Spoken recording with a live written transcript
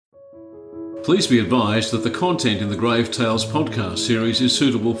Please be advised that the content in the Grave Tales podcast series is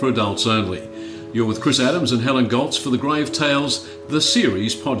suitable for adults only. You're with Chris Adams and Helen Goltz for the Grave Tales The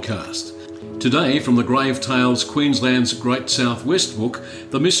Series podcast. Today, from the Grave Tales Queensland's Great South West book,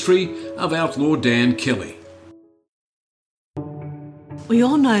 The Mystery of Outlaw Dan Kelly. We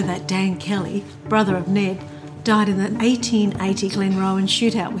all know that Dan Kelly, brother of Ned, died in the 1880 Glenrowan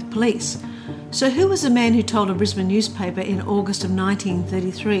shootout with police. So who was the man who told a Brisbane newspaper in August of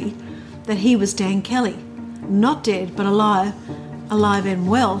 1933 that he was Dan Kelly? Not dead, but alive and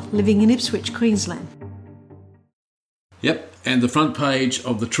well, living in Ipswich, Queensland. Yep, and the front page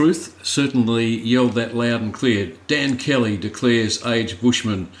of The Truth certainly yelled that loud and clear. Dan Kelly declares aged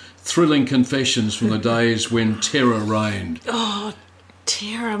bushman, thrilling confessions from the days when terror reigned. Oh,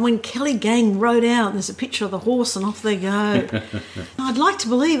 terror. When Kelly Gang rode out, there's a picture of the horse and off they go. I'd like to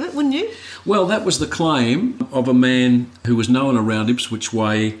believe it, wouldn't you? Well, that was the claim of a man who was known around Ipswich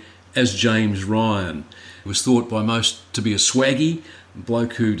Way as James Ryan. He was thought by most to be a swaggy, a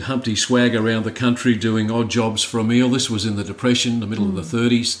bloke who'd humpty swag around the country doing odd jobs for a meal. This was in the Depression, the middle of the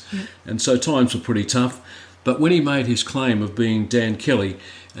 30s, and so times were pretty tough. But when he made his claim of being Dan Kelly,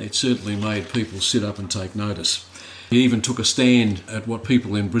 it certainly made people sit up and take notice. He even took a stand at what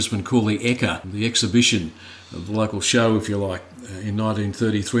people in Brisbane call the Ekka, the exhibition of the local show, if you like, in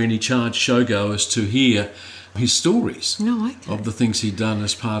 1933, and he charged showgoers to hear his stories of the things he'd done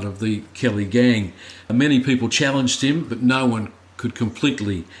as part of the Kelly Gang. Many people challenged him, but no one could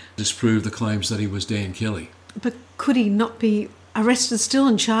completely disprove the claims that he was Dan Kelly. But could he not be arrested still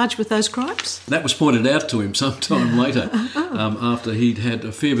and charged with those crimes? That was pointed out to him sometime later, after he'd had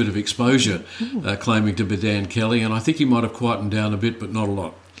a fair bit of exposure claiming to be Dan Kelly, and I think he might have quietened down a bit, but not a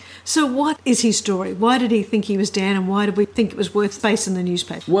lot. So what is his story? Why did he think he was Dan, and why did we think it was worth space in the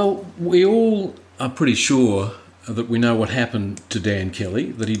newspaper? Well, we all are pretty sure that we know what happened to Dan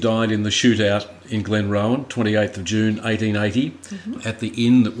Kelly, that he died in the shootout in Glenrowan, 28th of June 1880, at the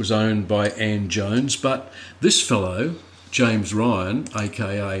inn that was owned by Anne Jones. But this fellow, James Ryan,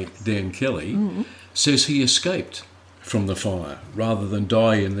 aka Dan Kelly, says he escaped from the fire rather than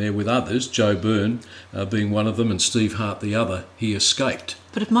die in there with others, Joe Byrne being one of them and Steve Hart the other. He escaped.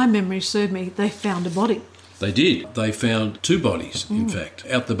 But if my memory served me, they found a body. They did. They found two bodies, in fact,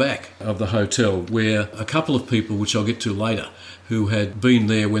 out the back of the hotel, where a couple of people, which I'll get to later, who had been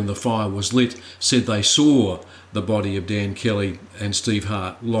there when the fire was lit, said they saw the body of Dan Kelly and Steve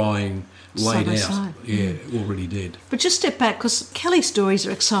Hart lying laid out. Side. Yeah, already dead. But just step back, because Kelly's stories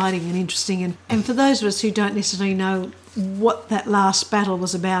are exciting and interesting, and for those of us who don't necessarily know what that last battle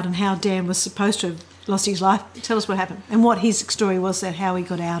was about and how Dan was supposed to have lost his life, tell us what happened and what his story was, that how he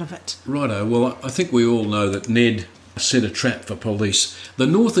got out of it. Righto. Well, I think we all know that Ned set a trap for police. The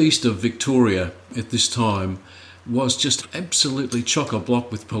northeast of Victoria at this time was just absolutely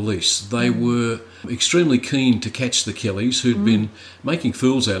chock-a-block with police. They were extremely keen to catch the Kellys, who'd been making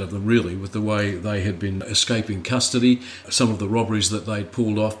fools out of them, really, with the way they had been escaping custody, some of the robberies that they'd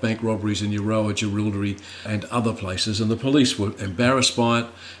pulled off, bank robberies in Euroa, Jerilderie and other places, and the police were embarrassed by it.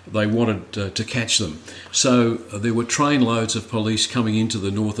 They wanted to catch them. So there were trainloads of police coming into the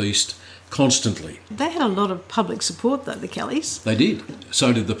northeast constantly. They had a lot of public support, though, the Kellys. They did.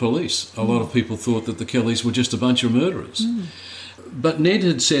 So did the police. A lot of people thought that the Kellys were just a bunch of murderers. But Ned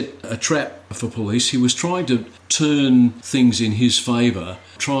had set a trap for police. He was trying to turn things in his favour,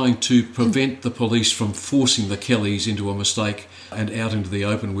 trying to prevent the police from forcing the Kellys into a mistake and out into the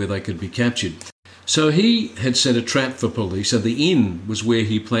open where they could be captured. So he had set a trap for police, and the inn was where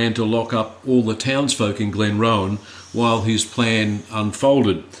he planned to lock up all the townsfolk in Glenrowan while his plan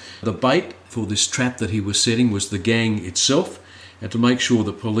unfolded. The bait for this trap that he was setting was the gang itself, and to make sure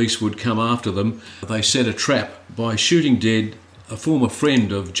the police would come after them, they set a trap by shooting dead a former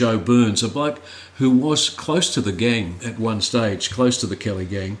friend of Joe Burns, a bloke who was close to the gang at one stage, close to the Kelly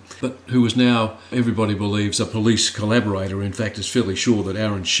gang, but who was now, everybody believes, a police collaborator. In fact, it's fairly sure that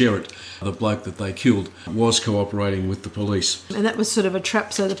Aaron Sherritt, the bloke that they killed, was cooperating with the police. And that was sort of a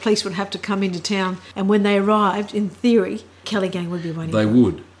trap, so the police would have to come into town, and when they arrived, in theory, Kelly gang would be waiting. They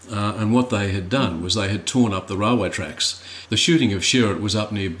would. And what they had done was they had torn up the railway tracks. The shooting of Sherritt was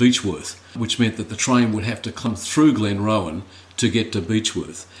up near Beechworth, which meant that the train would have to come through Glenrowan to get to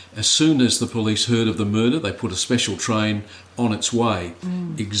Beechworth. As soon as the police heard of the murder, they put a special train on its way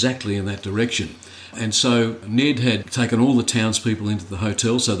exactly in that direction. And so Ned had taken all the townspeople into the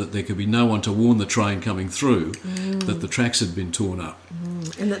hotel so that there could be no one to warn the train coming through that the tracks had been torn up.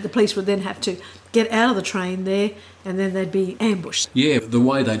 And that the police would then have to get out of the train there, and then they'd be ambushed. Yeah, the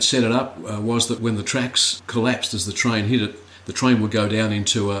way they'd set it up was that when the tracks collapsed as the train hit it, the train would go down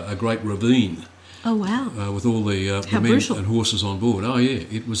into a great ravine. Oh, wow. with all the men brutal. and horses on board. Oh, yeah,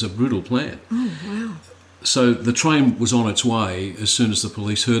 it was a brutal plan. Oh, wow. So the train was on its way as soon as the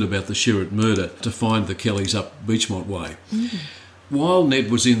police heard about the Sherritt murder to find the Kellys up Beachmont Way. While Ned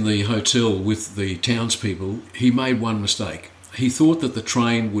was in the hotel with the townspeople, he made one mistake. He thought that the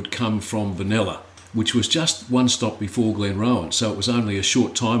train would come from Vanilla, which was just one stop before Glenrowan, so it was only a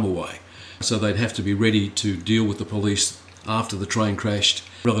short time away. So they'd have to be ready to deal with the police after the train crashed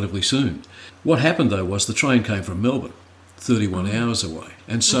relatively soon. What happened, though, was the train came from Melbourne, 31 hours away.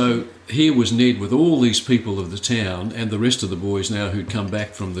 And so here was Ned with all these people of the town and the rest of the boys now who'd come back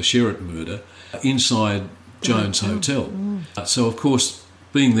from the Sherritt murder inside Jones Hotel. So, of course,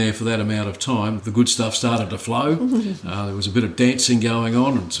 being there for that amount of time, the good stuff started to flow. There was a bit of dancing going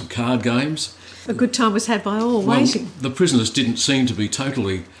on and some card games. A good time was had by all, waiting. The prisoners didn't seem to be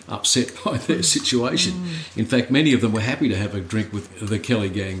totally upset by their situation. In fact, many of them were happy to have a drink with the Kelly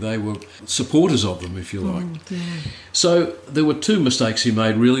gang. They were supporters of them, if you like. So there were two mistakes he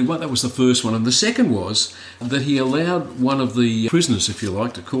made, really. That was the first one. And the second was that he allowed one of the prisoners, if you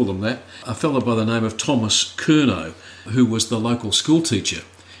like to call them that, a fellow by the name of Thomas Curnow, who was the local school teacher.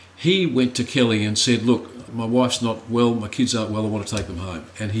 He went to Kelly and said, look, my wife's not well, my kids aren't well, I want to take them home.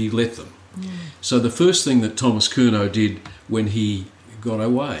 And he let them. So the first thing that Thomas Curnow did when he got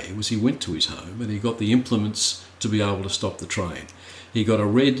away was he went to his home and he got the implements to be able to stop the train. He got a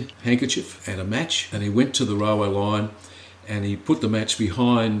red handkerchief and a match, and he went to the railway line and he put the match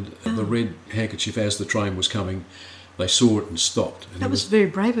behind the red handkerchief as the train was coming. They saw it and stopped. And that was very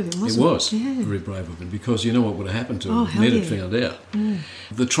brave of him, wasn't it? It was very brave of him, because you know what would have happened to him. Oh, Ned had found out.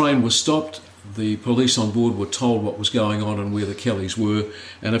 The train was stopped. The police on board were told what was going on and where the Kellys were,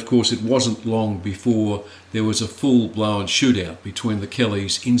 and of course it wasn't long before there was a full-blown shootout between the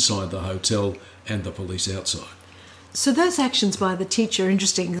Kellys inside the hotel and the police outside. So those actions by the teacher are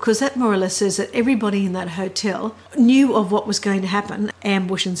interesting, because that more or less says that everybody in that hotel knew of what was going to happen,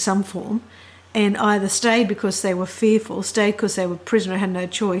 ambush in some form, and either stayed because they were fearful, stayed because they were prisoner, had no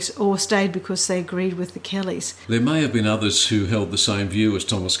choice, or stayed because they agreed with the Kellys. There may have been others who held the same view as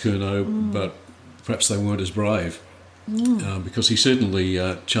Thomas Curnow, but perhaps they weren't as brave, because he certainly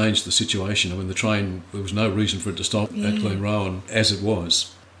changed the situation. I mean, the train, there was no reason for it to stop at Glenrowan as it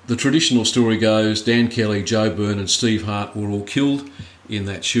was. The traditional story goes Dan Kelly, Joe Byrne and Steve Hart were all killed in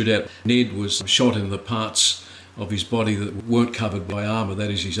that shootout. Ned was shot in the parts of his body that weren't covered by armour, that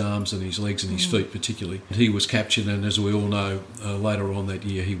is his arms and his legs and his feet particularly. He was captured, and as we all know, later on that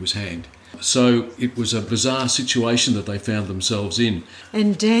year he was hanged. So it was a bizarre situation that they found themselves in.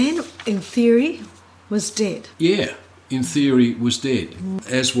 And Dan, in theory, was dead. Yeah, in theory was dead,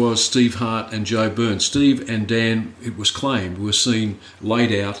 as was Steve Hart and Joe Byrne. Steve and Dan, it was claimed, were seen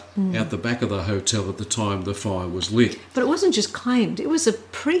laid out the back of the hotel at the time the fire was lit. But it wasn't just claimed, it was a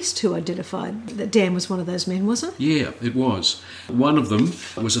priest who identified that Dan was one of those men, wasn't it? Yeah, it was. One of them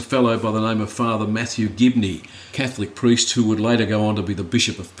was a fellow by the name of Father Matthew Gibney, Catholic priest who would later go on to be the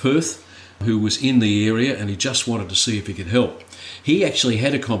Bishop of Perth, who was in the area, and he just wanted to see if he could help. He actually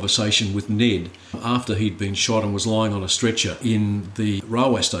had a conversation with Ned after he'd been shot and was lying on a stretcher in the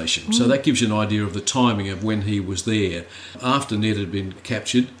railway station. So that gives you an idea of the timing of when he was there, after Ned had been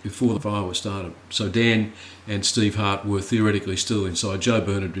captured, before the fire was started. So Dan and Steve Hart were theoretically still inside. Joe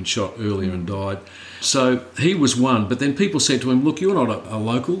Byrne had been shot earlier and died. So he was one, but then people said to him, look, you're not a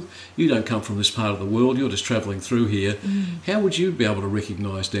local, you don't come from this part of the world, you're just travelling through here. How would you be able to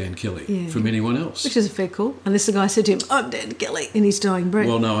recognise Dan Kelly from anyone else? Which is a fair call. Unless the guy said to him, I'm Dan Kelly, in his dying breath.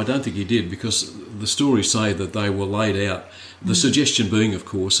 Well, no, I don't think he did, because the stories say that they were laid out. The suggestion being, of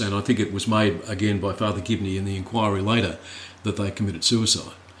course, and I think it was made again by Father Gibney in the inquiry later, that they committed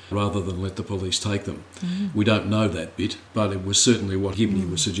suicide rather than let the police take them. We don't know that bit, but it was certainly what Gibney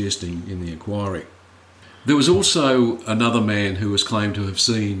was suggesting in the inquiry. There was also another man who was claimed to have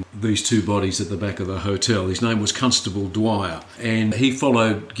seen these two bodies at the back of the hotel. His name was Constable Dwyer, and he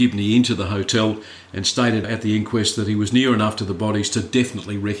followed Gibney into the hotel and stated at the inquest that he was near enough to the bodies to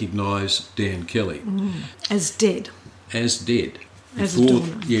definitely recognise Dan Kelly. As dead. As dead. As a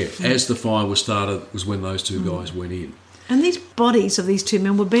donor. Yeah, as the fire was started was when those two guys went in. And these bodies of these two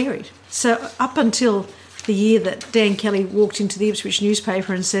men were buried. So up until the year that Dan Kelly walked into the Ipswich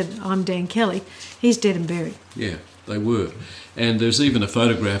newspaper and said, I'm Dan Kelly, he's dead and buried. Yeah, they were. And there's even a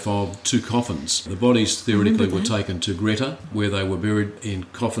photograph of two coffins. The bodies theoretically were taken to Greta, where they were buried in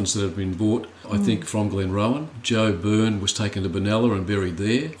coffins that had been bought, I think, from Glenrowan. Joe Byrne was taken to Benalla and buried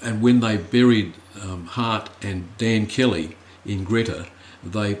there. And when they buried Hart and Dan Kelly in Greta,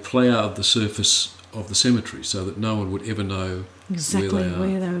 they ploughed the surface of the cemetery so that no one would ever know exactly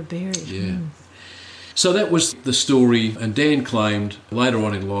where they were buried. Yeah. So that was the story, and Dan claimed later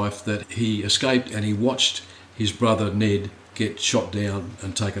on in life that he escaped and he watched his brother Ned get shot down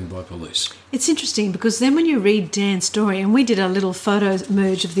and taken by police. It's interesting because then when you read Dan's story, and we did a little photo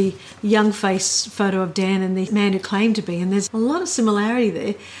merge of the young face photo of Dan and the man who claimed to be, and there's a lot of similarity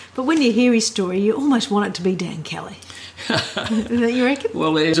there, but when you hear his story, you almost want it to be Dan Kelly. You reckon?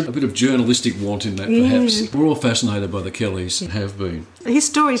 Well, there's a bit of journalistic want in that, perhaps. Yeah. We're all fascinated by the Kellys, have been. His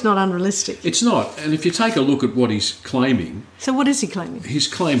story's not unrealistic. It's not, and if you take a look at what he's claiming... So what is he claiming? He's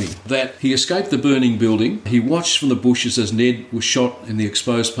claiming that he escaped the burning building, he watched from the bushes as Ned was shot in the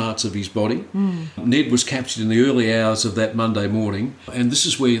exposed parts of his body. Ned was captured in the early hours of that Monday morning, and this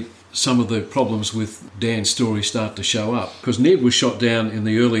is where some of the problems with Dan's story start to show up, because Ned was shot down in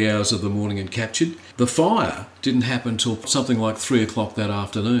the early hours of the morning and captured. The fire didn't happen until something like 3 o'clock that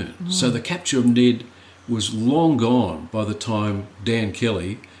afternoon. So the capture of Ned was long gone by the time Dan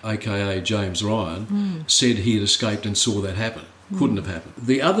Kelly, aka James Ryan, said he had escaped and saw that happen. Couldn't have happened.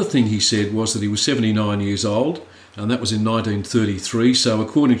 The other thing he said was that he was 79 years old, and that was in 1933. So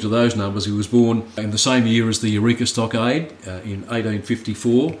according to those numbers, he was born in the same year as the Eureka Stockade in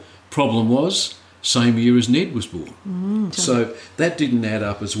 1854. Problem was, same year as Ned was born. So that didn't add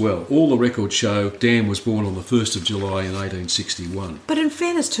up as well. All the records show Dan was born on the 1st of July in 1861. But in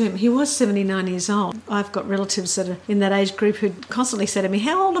fairness to him, he was 79 years old. I've got relatives that are in that age group who constantly say to me,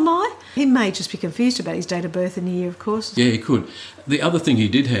 how old am I? He may just be confused about his date of birth and the year, of course. Yeah, he could. The other thing he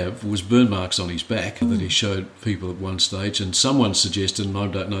did have was burn marks on his back that he showed people at one stage, and someone suggested, and I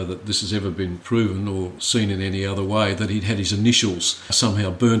don't know that this has ever been proven or seen in any other way, that he'd had his initials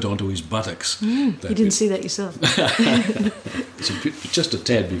somehow burnt onto his buttocks. You didn't see that yourself. It's just a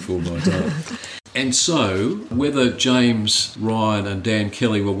tad before my time. And so, whether James Ryan and Dan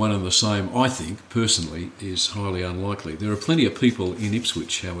Kelly were one and the same, I think, personally, is highly unlikely. There are plenty of people in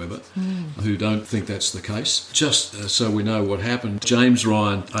Ipswich, however, who don't think that's the case. Just so we know what happened, James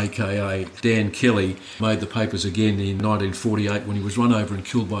Ryan, a.k.a. Dan Kelly, made the papers again in 1948 when he was run over and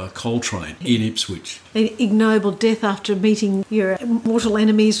killed by a coal train in Ipswich. An ignoble death after meeting your mortal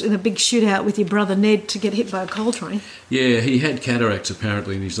enemies in a big shootout with your brother Ned to get hit by a coal train. Yeah, he had cataracts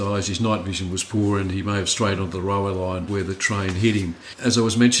apparently in his eyes. His night vision was poor and he may have strayed onto the railway line where the train hit him. As I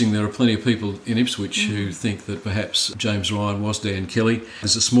was mentioning, there are plenty of people in Ipswich who think that perhaps James Ryan was Dan Kelly.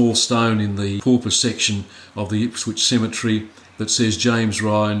 There's a small stone in the paupers section of the Ipswich Cemetery that says James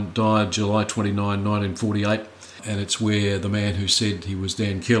Ryan died July 29, 1948. And it's where the man who said he was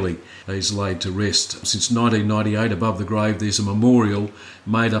Dan Kelly is laid to rest. Since 1998, above the grave, there's a memorial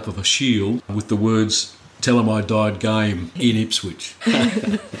made up of a shield with the words, "Tell 'em I died game" in Ipswich.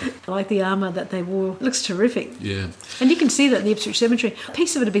 I like the armour that they wore. It looks terrific. Yeah. And you can see that in the Ipswich Cemetery. A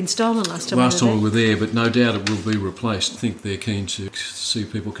piece of it had been stolen last time we were there, but no doubt it will be replaced. I think they're keen to see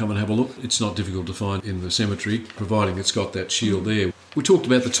people come and have a look. It's not difficult to find in the cemetery, providing it's got that shield there. We talked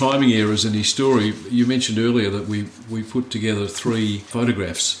about the timing errors in his story. You mentioned earlier that we put together 3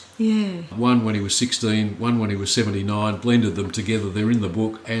 photographs. Yeah. One when he was 16, one when he was 79, blended them together. They're in the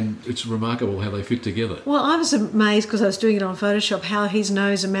book, and it's remarkable how they fit together. Well, I was amazed because I was doing it on Photoshop how his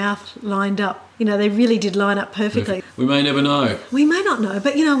nose and mouth lined up. You know, they really did line up perfectly. We may never know. We may not know,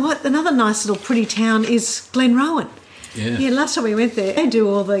 but you know what? Another nice little pretty town is Glenrowan. Yeah, last time we went there, they do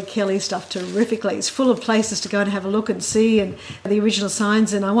all the Kelly stuff terrifically. It's full of places to go and have a look and see, and the original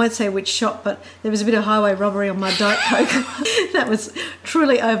signs, and I won't say which shop, but there was a bit of highway robbery on my Diet Coke. That was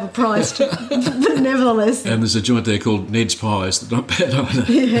truly overpriced, but nevertheless. And there's a joint there called Ned's Pies. Not bad either.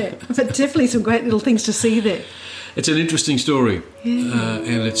 Yeah, but definitely some great little things to see there. It's an interesting story,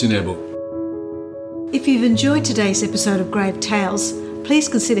 and it's in our book. If you've enjoyed today's episode of Grave Tales, please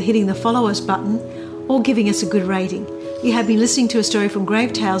consider hitting the follow us button or giving us a good rating. You have been listening to a story from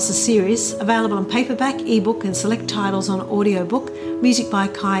Grave Tales, the series, available on paperback, ebook and select titles on audiobook, music by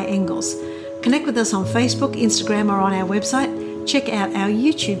Kai Engels. Connect with us on Facebook, Instagram or on our website. Check out our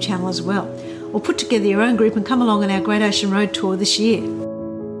YouTube channel as well. Or put together your own group and come along on our Great Ocean Road tour this year.